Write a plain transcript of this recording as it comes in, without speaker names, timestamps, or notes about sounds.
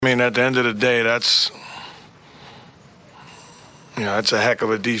I mean, at the end of the day, that's a heck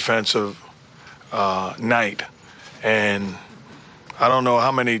of a defensive night, and I don't know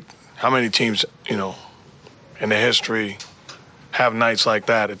how many teams in the history have nights like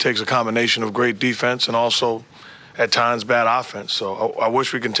that. It takes a combination of great defense and also at times bad offense. So I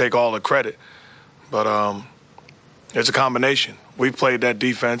wish we can take all the credit, but it's a combination. We've played that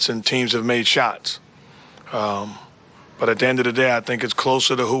defense and teams have made shots. But at the end of the day, I think it's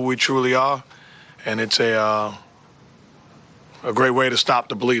closer to who we truly are, and it's a great way to stop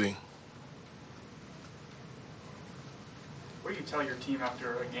the bleeding. What do you tell your team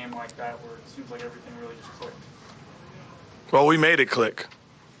after a game like that where it seems like everything really just clicked? Well, we made it click.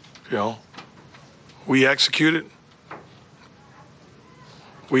 We executed.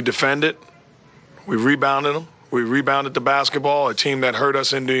 We defended. We rebounded them. We rebounded the basketball, a team that hurt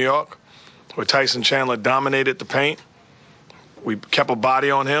us in New York, where Tyson Chandler dominated the paint. We kept a body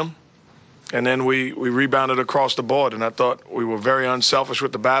on him, and then we rebounded across the board. And I thought we were very unselfish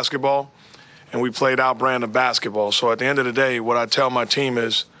with the basketball, and we played our brand of basketball. So at the end of the day, what I tell my team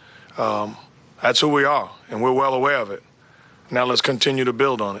is that's who we are, and we're well aware of it. Now let's continue to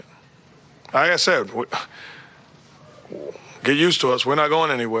build on it. Like I said, get used to us. We're not going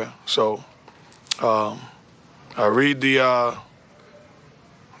anywhere. So I read the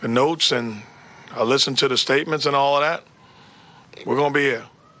notes, and I listen to the statements and all of that. We're going to be here.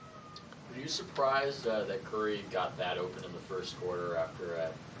 Were you surprised that Curry got that open in the first quarter after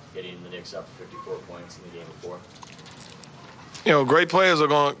getting the Knicks up 54 points in the game before? Great players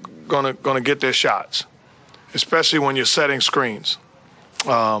are going to get their shots, especially when you're setting screens.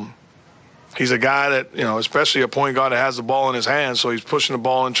 He's a guy that, especially a point guard that has the ball in his hands, so he's pushing the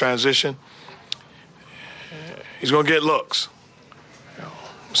ball in transition. He's going to get looks.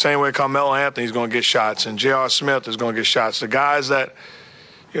 Same way Carmelo Anthony's going to get shots, and J.R. Smith is going to get shots. The guys that,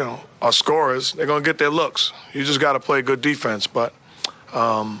 are scorers, they're going to get their looks. You just got to play good defense. But,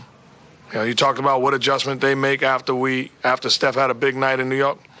 you talked about what adjustment they make after Steph had a big night in New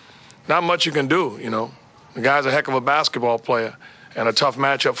York. Not much you can do, The guy's a heck of a basketball player and a tough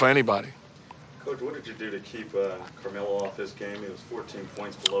matchup for anybody. Coach, what did you do to keep Carmelo off his game? He was 14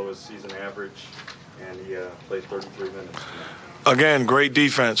 points below his season average, and he played 33 minutes tonight. Again, great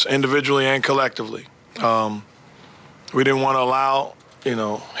defense, individually and collectively. We didn't want to allow,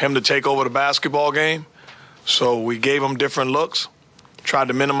 him to take over the basketball game, so we gave him different looks, tried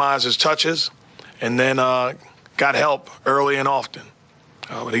to minimize his touches, and then got help early and often.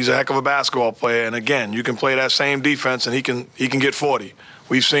 But he's a heck of a basketball player, and again, you can play that same defense, and he can get 40.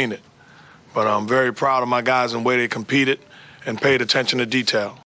 We've seen it. But I'm very proud of my guys and the way they competed and paid attention to detail.